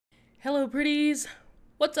Hello pretties,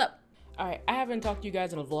 what's up? Alright, I haven't talked to you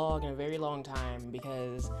guys in a vlog in a very long time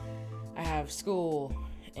because I have school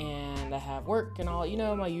and I have work and all, you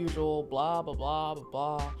know, my usual blah blah blah blah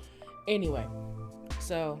blah. Anyway,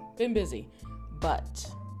 so been busy,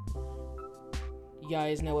 but you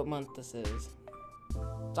guys know what month this is.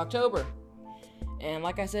 It's October, and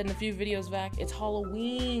like I said in a few videos back, it's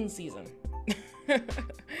Halloween season.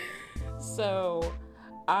 So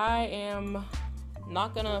I am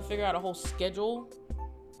not gonna figure out a whole schedule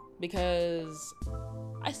because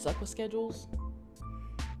I suck with schedules,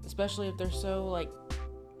 especially if they're so like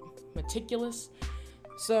meticulous.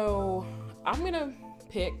 So I'm gonna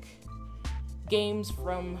pick games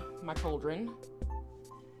from my cauldron,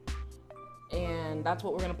 and that's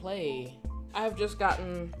what we're gonna play. I've just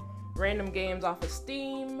gotten random games off of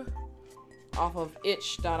Steam, off of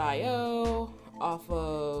itch.io, off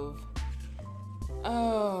of,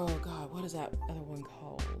 oh god, what is that other one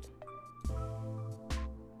called?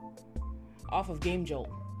 Off of Game Jolt.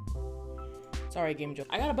 Sorry, Game Jolt.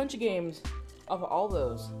 I got a bunch of games off of all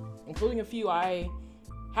those, including a few I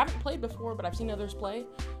haven't played before, but I've seen others play,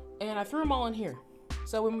 and I threw them all in here.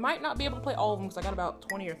 So we might not be able to play all of them because I got about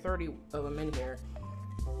 20 or 30 of them in here.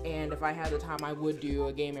 And if I had the time, I would do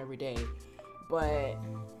a game every day. But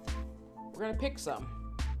we're gonna pick some.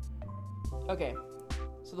 Okay,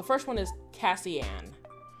 so the first one is Cassian.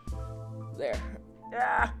 There.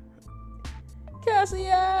 Ah!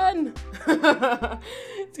 Cassian!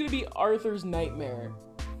 It's gonna be Arthur's Nightmare.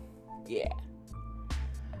 Yeah.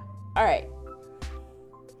 Alright.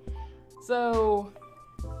 So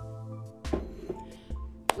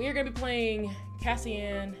we are gonna be playing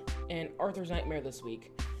Cassian and Arthur's Nightmare this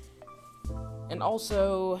week. And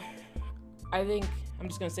also, I think, I'm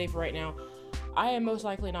just gonna say for right now, I am most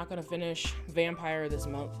likely not gonna finish Vampire this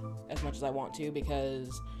month as much as I want to,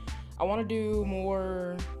 because I wanna do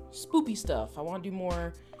more spoopy stuff. I wanna do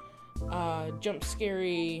more scare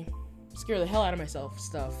the hell out of myself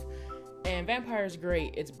stuff. And Vampire is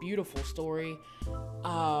great. It's a beautiful story,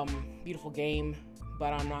 beautiful game,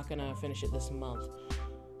 but I'm not gonna finish it this month.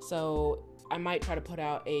 So I might try to put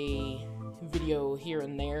out a video here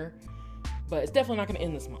and there, but it's definitely not gonna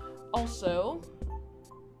end this month. Also,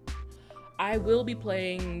 I will be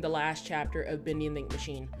playing the last chapter of Bendy and the Ink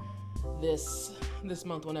Machine this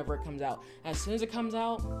month whenever it comes out. As soon as it comes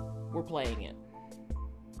out, we're playing it.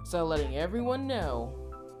 So letting everyone know,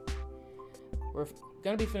 we're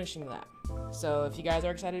gonna be finishing that. So if you guys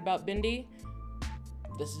are excited about Bendy,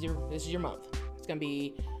 this is your month. It's gonna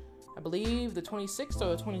be, I believe, the 26th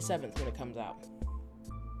or the 27th when it comes out.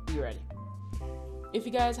 Be ready. If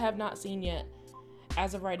you guys have not seen yet,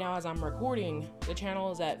 as of right now, as I'm recording, the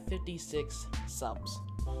channel is at 56 subs.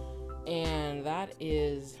 And that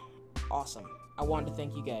is awesome. I wanted to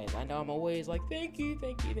thank you guys. I know I'm always like, thank you,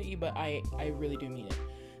 but I really do mean it.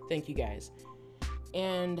 Thank you guys.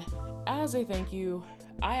 And as a thank you,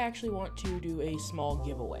 I actually want to do a small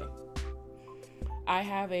giveaway. I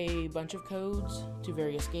have a bunch of codes to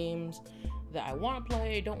various games that I want to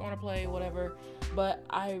play, don't want to play, whatever, but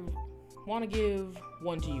I want to give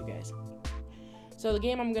one to you guys. So the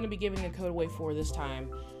game I'm going to be giving a code away for this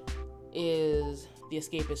time is The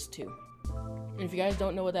Escapist 2. And if you guys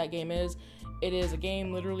don't know what that game is, it is a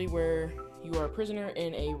game literally where you are a prisoner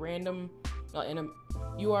in a random,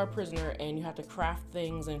 you are a prisoner and you have to craft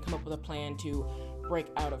things and come up with a plan to break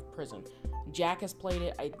out of prison. Jack has played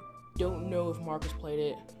it. I don't know if Mark has played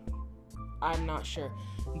it. I'm not sure.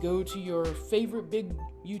 Go to your favorite big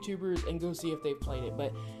YouTubers and go see if they've played it.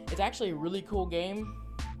 But it's actually a really cool game,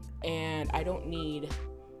 and I don't need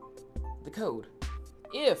the code.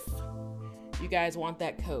 If you guys want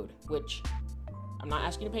that code, which I'm not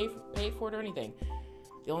asking you to pay for it or anything.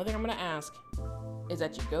 The only thing I'm gonna ask is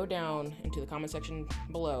that you go down into the comment section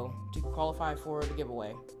below to qualify for the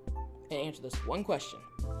giveaway and answer this one question.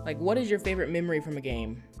 Like, what is your favorite memory from a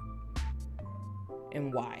game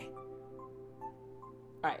and why?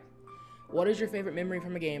 Alright, what is your favorite memory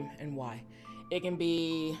from a game and why? It can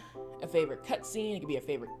be a favorite cutscene, it could be a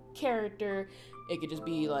favorite character, it could just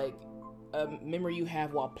be like a memory you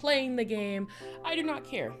have while playing the game. I do not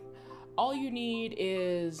care. All you need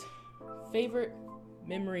is favorite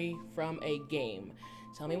memory from a game.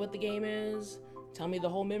 Tell me what the game is, tell me the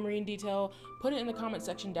whole memory in detail, put it in the comment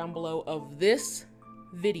section down below of this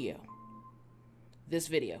video.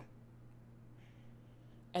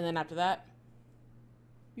 And then after that,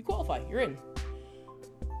 you qualify, you're in.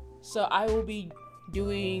 So I will be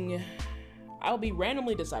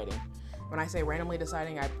randomly deciding. When I say randomly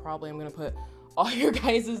deciding, I probably am gonna put all your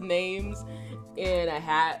guys' names in a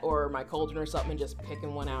hat or my cauldron or something and just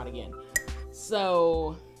picking one out again.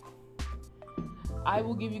 So I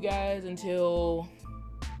will give you guys until...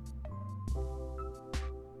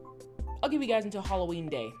 I'll give you guys until Halloween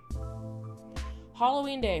Day.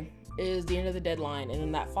 Halloween Day is the end of the deadline, and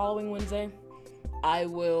then that following Wednesday, I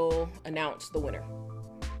will announce the winner.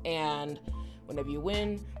 And whenever you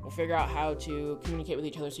win, we'll figure out how to communicate with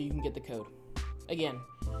each other so you can get the code. Again,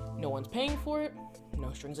 no one's paying for it,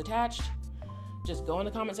 no strings attached. Just go in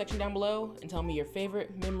the comment section down below and tell me your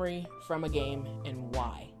favorite memory from a game and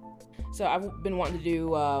why. So I've been wanting to do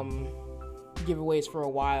giveaways for a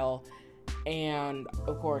while, and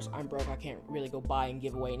of course I'm broke. I can't really go buy and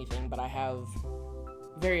give away anything, but I have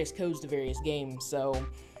various codes to various games, so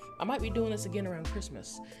I might be doing this again around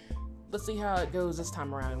Christmas. Let's see how it goes this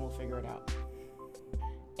time around and we'll figure it out.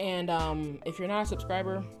 And if you're not a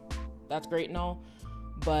subscriber, that's great and all,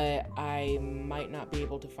 but I might not be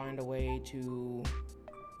able to find a way to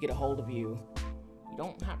get a hold of you. You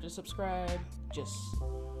don't have to subscribe, just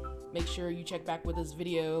make sure you check back with this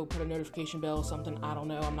video, put a notification bell, something, I don't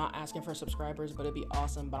know. I'm not asking for subscribers, but it'd be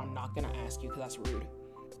awesome, but I'm not gonna ask you because that's rude.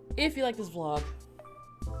 If you like this vlog,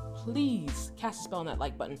 please cast a spell on that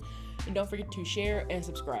like button, and don't forget to share and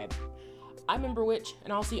subscribe. I'm EmberWytch,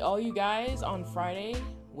 and I'll see all you guys on Friday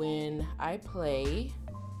when I play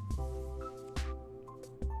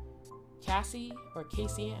Cassie or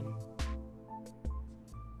Casey Ann.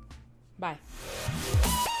 Bye.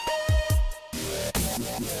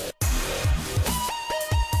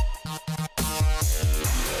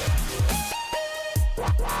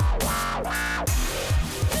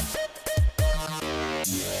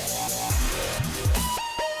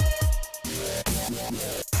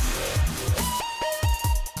 Yeah.